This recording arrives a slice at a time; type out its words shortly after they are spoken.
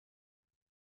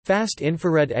Fast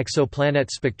Infrared Exoplanet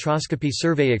Spectroscopy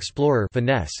Survey Explorer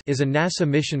is a NASA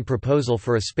mission proposal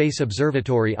for a space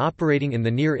observatory operating in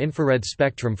the near-infrared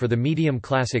spectrum for the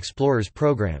Medium-class Explorers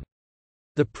program.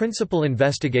 The principal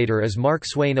investigator is Mark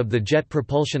Swain of the Jet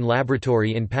Propulsion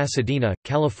Laboratory in Pasadena,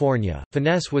 California.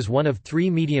 FINESS was one of 3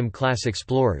 Medium-class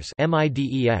Explorers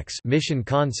mission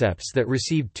concepts that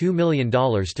received $2 million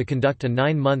to conduct a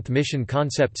 9-month mission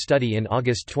concept study in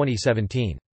August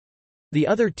 2017. The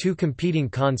other 2 competing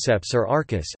concepts are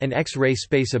ARCUS, an X-ray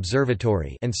space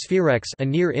observatory, and SphereX, a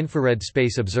near-infrared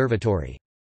space observatory.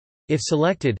 If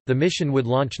selected, the mission would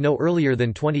launch no earlier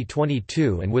than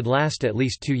 2022 and would last at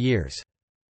least 2 years.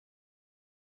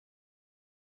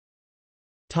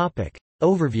 Topic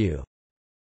overview.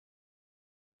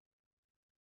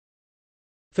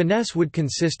 FINESS would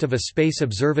consist of a space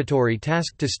observatory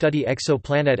tasked to study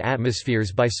exoplanet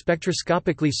atmospheres by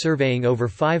spectroscopically surveying over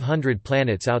 500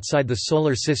 planets outside the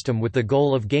Solar System with the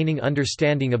goal of gaining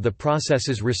understanding of the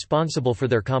processes responsible for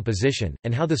their composition,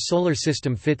 and how the Solar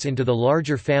System fits into the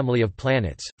larger family of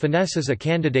planets. FINESS is a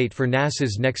candidate for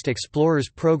NASA's next Explorers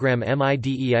Program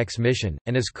MIDEX mission,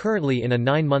 and is currently in a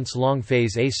 9-month-long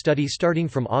Phase A study starting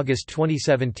from August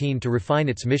 2017 to refine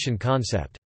its mission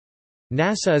concept.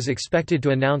 NASA is expected to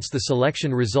announce the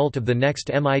selection result of the next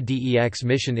MIDEX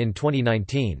mission in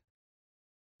 2019.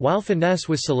 While FINESS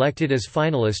was selected as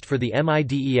finalist for the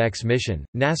MIDEX mission,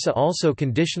 NASA also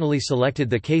conditionally selected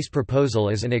the CASE proposal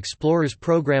as an Explorers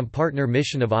Program Partner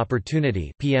Mission of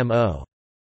Opportunity (PMO).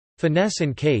 FINESS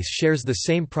and CASE shares the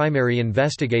same primary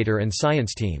investigator and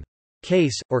science team.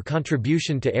 CASE, or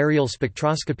Contribution to Aerial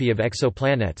Spectroscopy of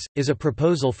Exoplanets, is a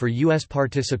proposal for U.S.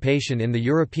 participation in the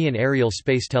European Aerial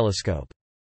Space Telescope.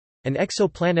 An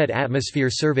exoplanet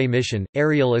atmosphere survey mission,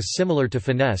 Ariel, is similar to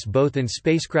FINESS both in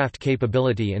spacecraft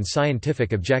capability and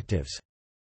scientific objectives.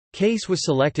 CASE was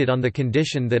selected on the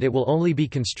condition that it will only be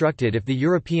constructed if the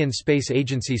European Space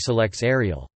Agency selects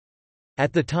Ariel.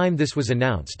 At the time this was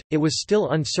announced, it was still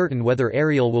uncertain whether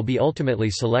Ariel will be ultimately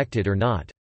selected or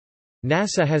not.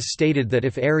 NASA has stated that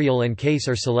if Ariel and CASE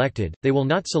are selected, they will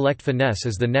not select FINESS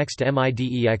as the next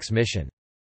MIDEX mission.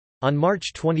 On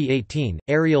March 2018,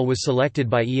 Ariel was selected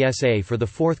by ESA for the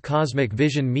 4th Cosmic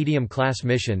Vision Medium-class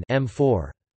mission M4.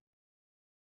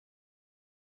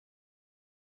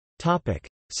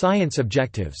 Science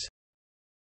objectives.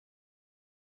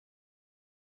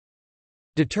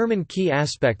 Determine key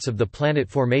aspects of the planet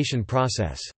formation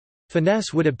process.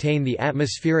 FINESS would obtain the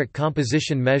atmospheric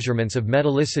composition measurements of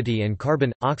metallicity and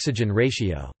carbon-oxygen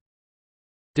ratio.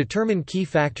 Determine key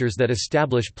factors that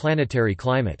establish planetary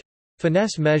climate.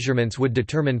 FINESS measurements would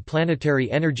determine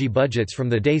planetary energy budgets from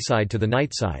the dayside to the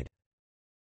nightside.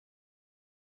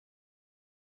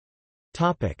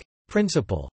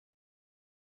 Principle.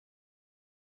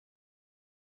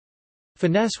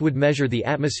 FINESS would measure the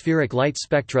atmospheric light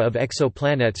spectra of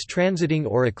exoplanets transiting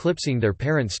or eclipsing their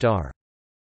parent star.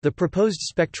 The proposed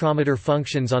spectrometer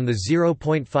functions on the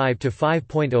 0.5 to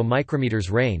 5.0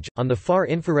 micrometers range, on the far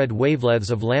infrared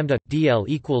wavelengths of lambda, dl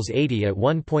equals 80 at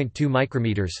 1.2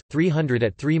 micrometers, 300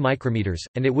 at 3 micrometers,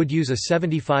 and it would use a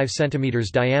 75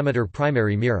 cm diameter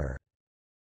primary mirror.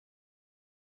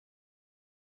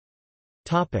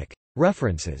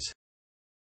 References.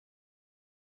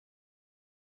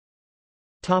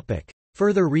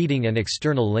 Further reading and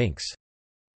external links.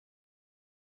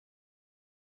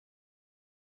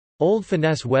 Old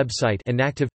FINESS website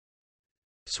inactive.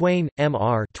 Swain,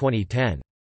 M.R. 2010.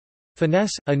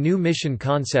 FINESS, a new mission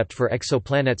concept for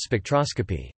exoplanet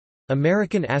spectroscopy.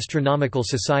 American Astronomical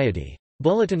Society.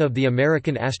 Bulletin of the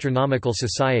American Astronomical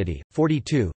Society,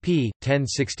 42, p.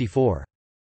 1064.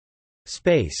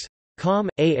 Space.com,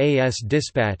 AAS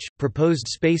Dispatch, proposed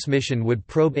space mission would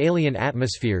probe alien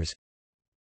atmospheres.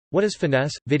 What is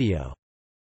FINESS? Video.